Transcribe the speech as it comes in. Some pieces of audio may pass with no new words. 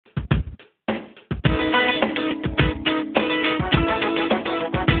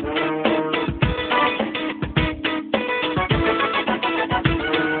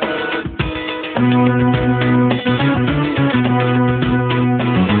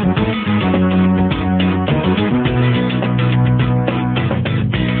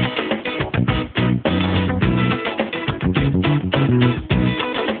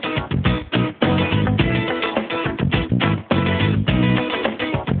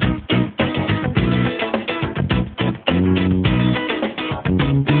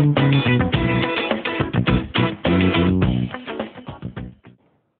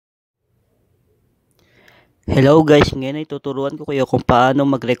Hello guys, ngayon ay tuturuan ko kayo kung paano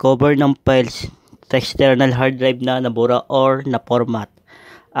mag-recover ng files sa external hard drive na nabura or na-format.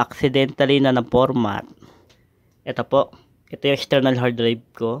 Accidentally na na-format. Ito po, ito yung external hard drive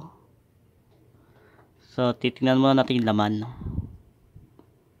ko. So, titingnan muna natin yung laman.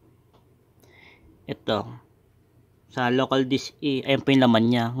 Ito. Sa local disk E, ayun po yung laman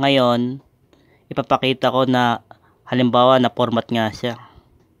niya. Ngayon, ipapakita ko na halimbawa na-format nga siya.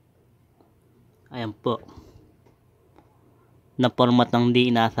 Ayan po. Na format ng di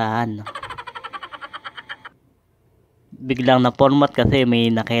inaasahan. Biglang na format kasi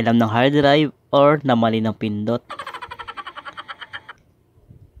may nakialam ng hard drive or namali ng pindot.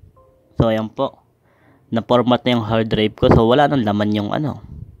 So ayan po, na format na yung hard drive ko, so wala nang laman yung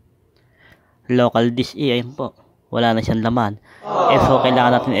local disk E. Ayan po, wala na siyang laman. So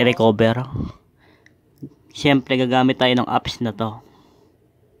kailangan natin i-recover. Siyempre gagamit tayo ng apps na to.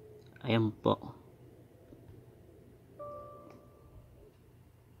 Ayan po.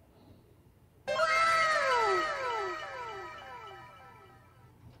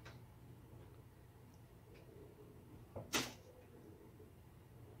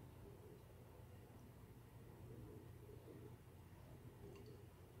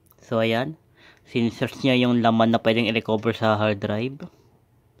 So ayan, sinesearch niya yung laman na pwedeng i-recover sa hard drive.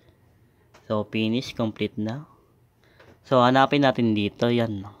 So finish, complete na. So hanapin natin dito,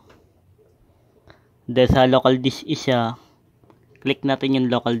 yan. Dahil sa local disk E siya, click natin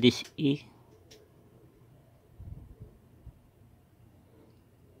yung local disk E.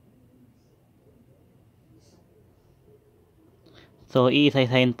 So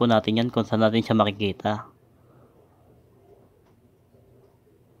i-assign po natin yan kung saan natin siya makikita.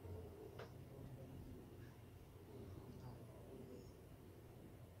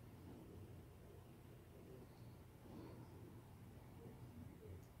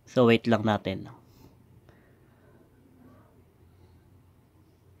 So wait lang natin.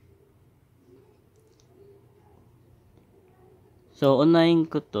 So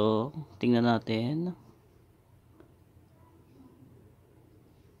unahin ko to, tingnan natin.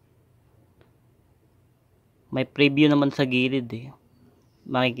 May preview naman sa gilid eh.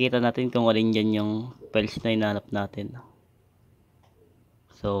 Makikita natin kung alin dyan yung files na hinahanap natin.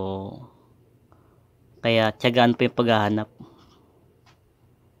 So kaya tiyagaan pa yung paghahanap.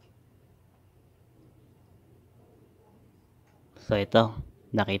 So ito,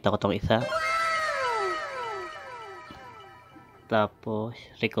 nakita ko tong isa. Tapos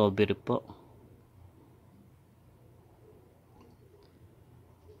recovery po.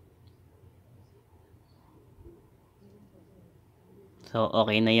 So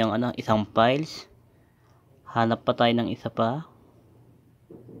okay na yung isang files. Hanap pa tayo ng isa pa.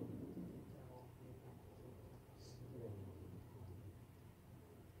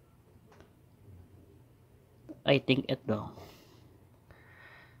 I think ito.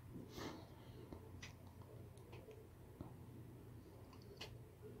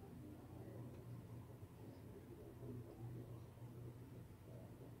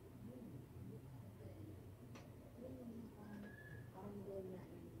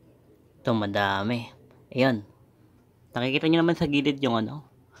 Ito madami. Ayan. Nakikita nyo naman sa gilid yung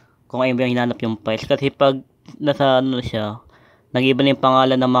kung ayun ba yung hinanap yung files. Kasi pag nasa siya, nag-iba na yung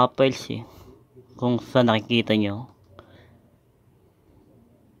pangalan ng mga files eh. Kung saan nakikita nyo.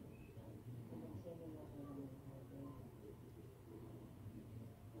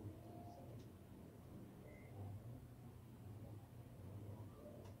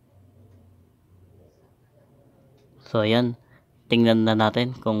 So ayan. Tingnan na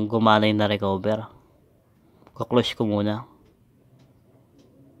natin kung gumana yung na-recover. Kuklose ko muna.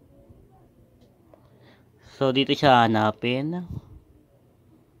 So dito siya hanapin.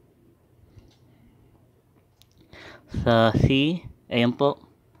 Sa C, ayan po.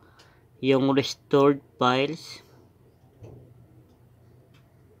 Yung restored files.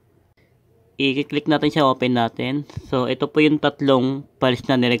 I-click natin siya, open natin. So ito po yung tatlong files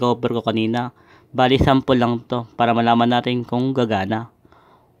na nirecover ko kanina. Bali sample lang to para malaman natin kung gagana.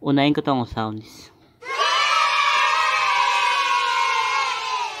 Unahin ko tong sounds.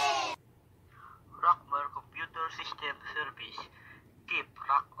 Rockmore Computer System Service. Keep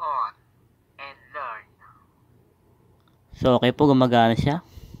rock on and learn. So okay po, gumagana siya.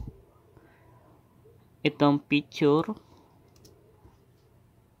 Itong picture.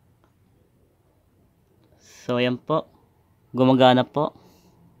 So ayan po. Gumagana po.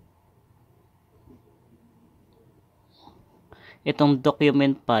 Itong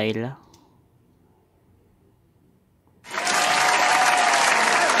document file.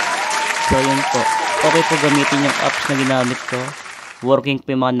 So yun po. Okay po gamitin yung apps na ginamit ko. Working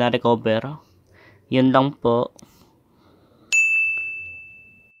po yung mga na-recover. Yun lang po.